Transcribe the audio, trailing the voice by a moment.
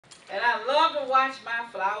And I love to watch my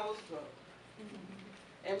flowers grow.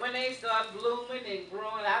 And when they start blooming and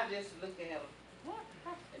growing, I just look at them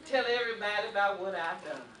and tell everybody about what I've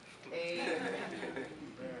done. Amen.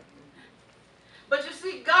 But you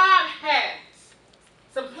see, God has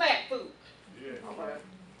some plant food. Yeah.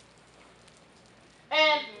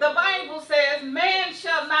 And the Bible says, man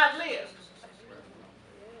shall not live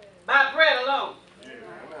by bread alone,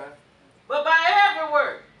 but by every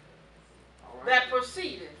word that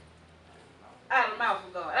proceeded out of the mouth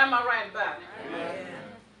of God. Am I right about it? Amen.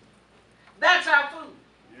 That's our food,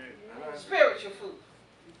 Yeah. spiritual food.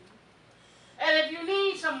 And if you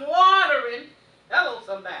need some watering, hello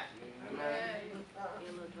somebody,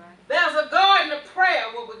 there's a garden of prayer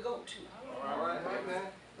where we go to, All right. Amen.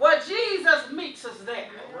 where Jesus meets us there.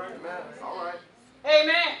 Amen. All right.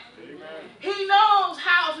 Amen. Amen. He knows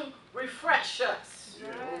how to refresh us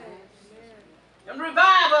Yeah. and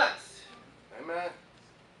revive us. Amen.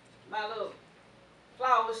 My little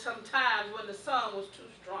flowers, sometimes when the sun was too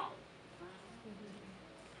strong,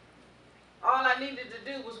 all I needed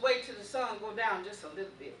to do was wait till the sun go down just a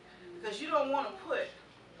little bit, because you don't want to put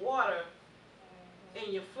water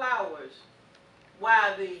in your flowers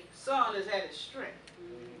while the sun is at its strength,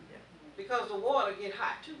 because the water get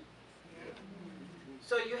hot too.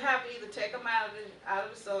 So you have to either take them out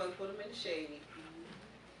of the sun, put them in the shade,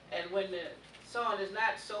 and when the sun is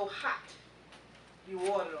not so hot, you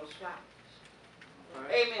water those flowers.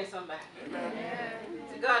 Right. Amen, somebody. Amen.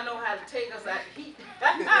 See, God knows how to take us out of heat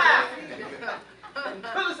and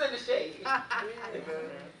put us in the shade Amen.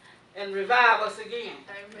 and revive us again.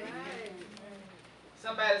 Amen.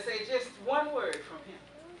 Somebody say just one word from him.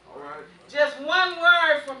 All right. Just one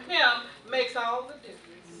word from him makes all the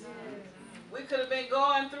difference. We could have been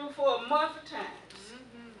going through for a month of times.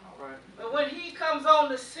 All right. But when he comes on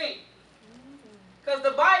the scene, because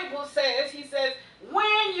the Bible says, he says,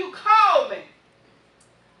 when you call me,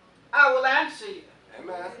 I will answer you.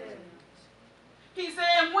 Amen. He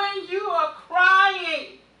said, when you are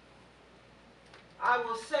crying, I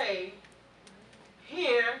will say,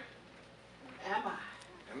 here am I.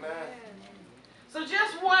 Amen. So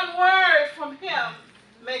just one word from him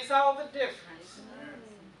makes all the difference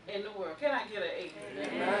in the world. Can I get an amen?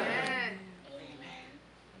 Amen. Amen.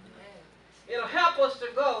 It'll help us to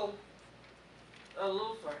go a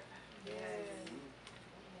little further.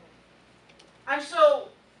 And so,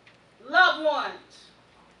 loved ones,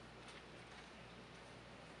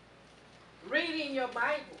 reading your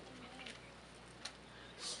Bible,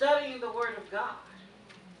 studying the Word of God,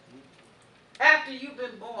 after you've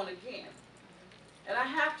been born again. And I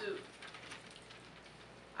have to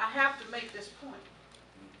make this point.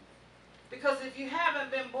 Because if you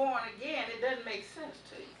haven't been born again, it doesn't make sense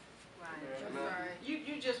to you. Amen.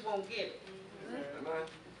 You just won't get it. Amen.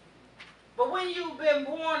 But when you've been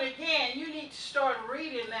born again, you need to start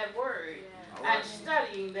reading that Word and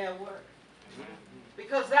studying that Word.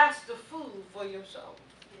 Because that's the food for your soul.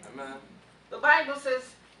 Amen. The Bible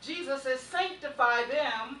says, Jesus says, sanctify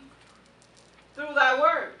them through thy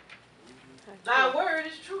Word. Thy Word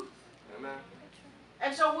is truth. Amen.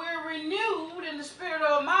 And so we're renewed in the spirit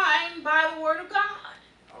of mind by the Word of God.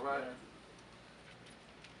 All right.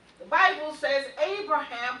 The Bible says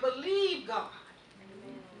Abraham believed God.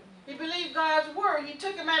 He believed God's Word. He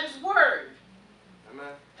took him at his word.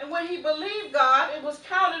 Amen. And when he believed God, it was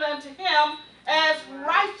counted unto him as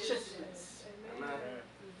righteousness. Amen.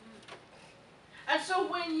 And so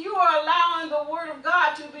when you are allowing the Word of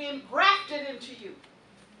God to be engrafted into you,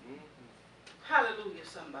 hallelujah,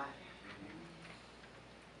 somebody,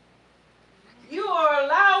 you are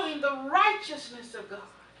allowing the righteousness of God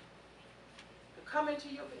to come into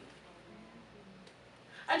your being.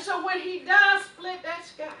 And so when he does split that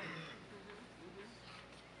sky,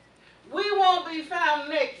 we won't be found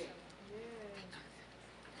naked,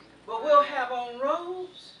 but we'll have on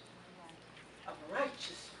robes of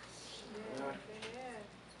righteousness. Amen.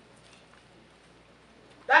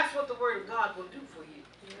 That's what the Word of God will do for you.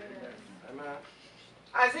 Amen.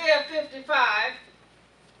 Isaiah 55,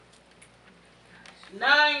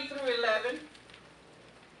 9 through 11.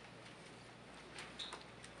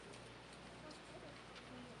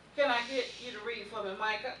 Can I get you to read for me,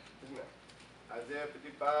 Micah? Amen. Isaiah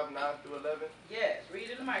 55, 9 through 11. Yes, read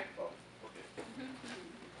in the microphone.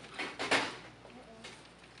 Okay.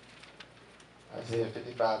 Isaiah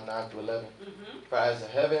 55, 9 through 11. Mm-hmm. For as the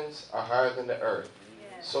heavens are higher than the earth,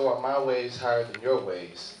 so are my ways higher than your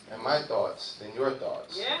ways, and my thoughts than your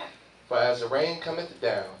thoughts. Yeah. For as the rain cometh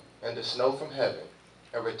down, and the snow from heaven,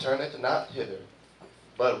 and returneth not hither,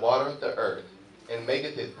 but watereth the earth, and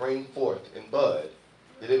maketh it bring forth and bud,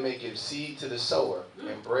 that it may give seed to the sower,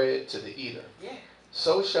 and bread to the eater. Yeah.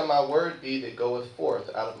 So shall my word be that goeth forth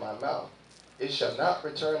out of my mouth. It shall not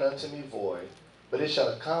return unto me void, but it shall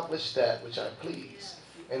accomplish that which I please,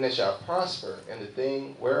 and it shall prosper in the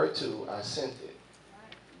thing whereto I sent it.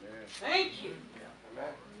 Thank you.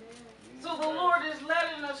 Amen. So the Lord is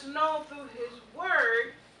letting us know through his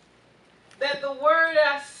word that the word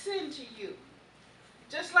I send to you,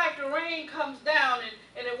 just like the rain comes down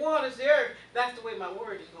and it waters the earth, that's the way my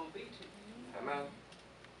word is going to be to you. Amen.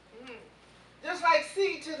 Just like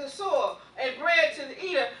seed to the soil and bread to the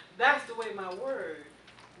eater, that's the way my word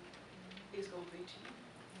is going to be to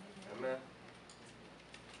you. Amen.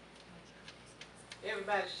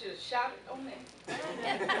 Everybody should have shouted on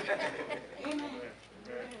that. Amen.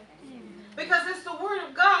 Because it's the word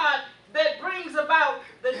of God that brings about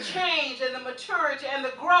the change and the maturity and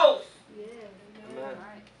the growth Amen.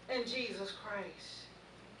 in Jesus Christ.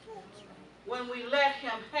 When we let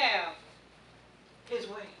him have his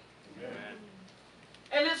way. Amen.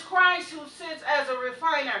 And it's Christ who sits as a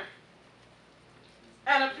refiner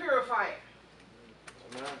and a purifier.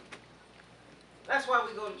 Amen. That's why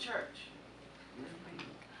we go to church.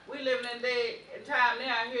 We live in a day and time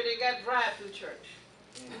now, I hear they got drive-through church.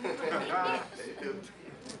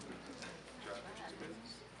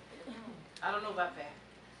 I don't know about that.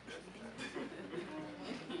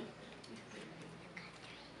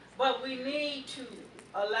 But we need to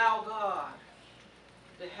allow God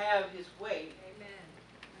to have his way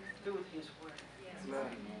through his word.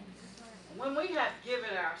 Amen. When we have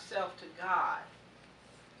given ourselves to God,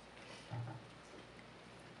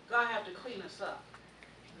 God have to clean us up.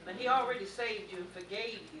 Now, he already saved you and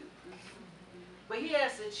forgave you. But he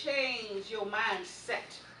has to change your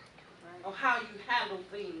mindset of how you handle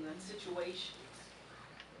things and situations.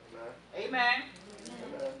 Amen?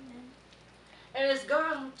 Amen. And it's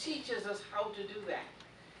God who teaches us how to do that.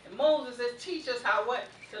 And Moses says, teach us how what?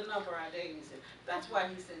 To number our days. And that's why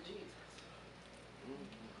he sent Jesus.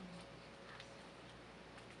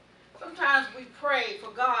 Sometimes we pray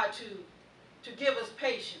for God to give us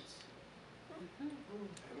patience.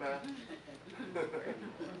 Amen.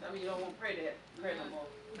 I mean, you don't want to pray that prayer no more.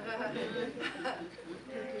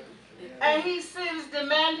 And he sends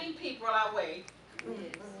demanding people our way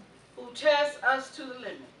who test us to the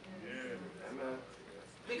limit. Amen.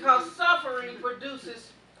 Because suffering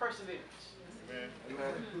produces perseverance.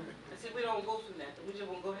 Amen. And see, we don't go through nothing. We just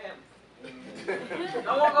want to go to heaven.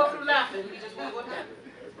 Don't want to go through nothing. We just want to go to heaven.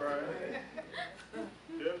 Right. Tell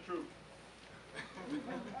the truth.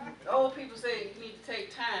 The old people say you need to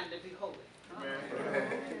take time to be holy.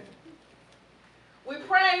 Amen. We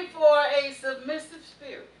pray for a submissive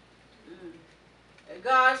spirit. And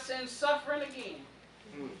God sends suffering again.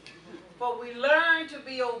 For we learn to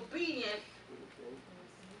be obedient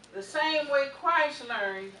the same way Christ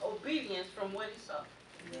learned obedience from what he suffered.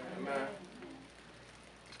 Amen.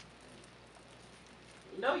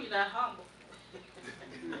 You know you're not humble.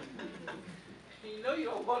 You know you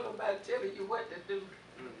don't want nobody telling you what to do.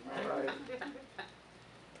 All right.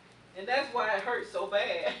 And that's why it hurts so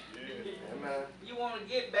bad. Amen. You want to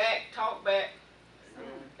get back, talk back,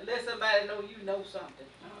 and let somebody know you know something.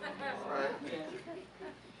 All right.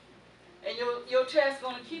 Yeah. And your test's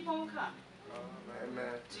going to keep on coming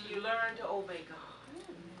Amen. till you learn to obey God.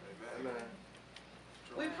 Amen.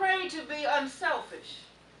 We pray to be unselfish.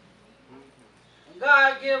 And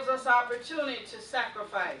God gives us opportunity to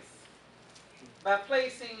sacrifice by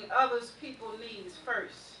placing others' people's needs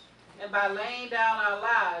first and by laying down our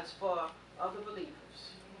lives for other believers.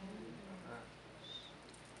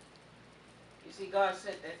 You see, God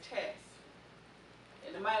sent that test.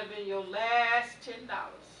 And it might have been your last $10.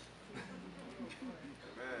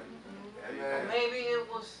 Amen. Or maybe it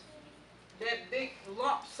was that big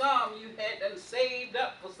lump sum you had done saved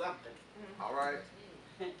up for something. All right.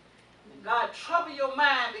 God trouble your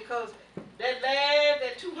mind because that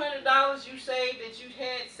 $200 you saved that you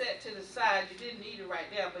had set to the side, you didn't need it right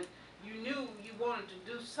now, but you knew you wanted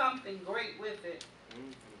to do something great with it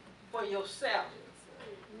for yourself.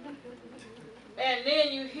 And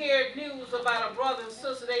then you hear news about a brother and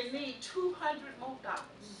sister, they need $200 more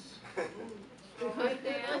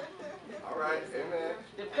All right. Amen.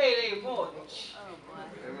 to pay their mortgage.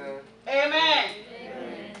 Amen. Amen.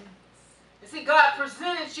 You see, God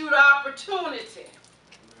presented you the opportunity.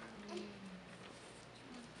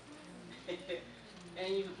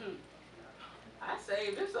 And you, I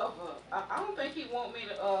saved this up. I don't think he want me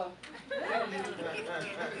to,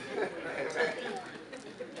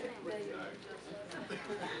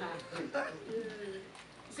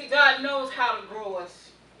 See, God knows how to grow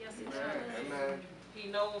us. Yes, he does. Amen. He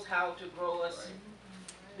knows how to grow us.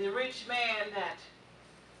 The rich man that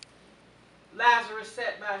Lazarus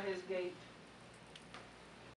sat by his gate,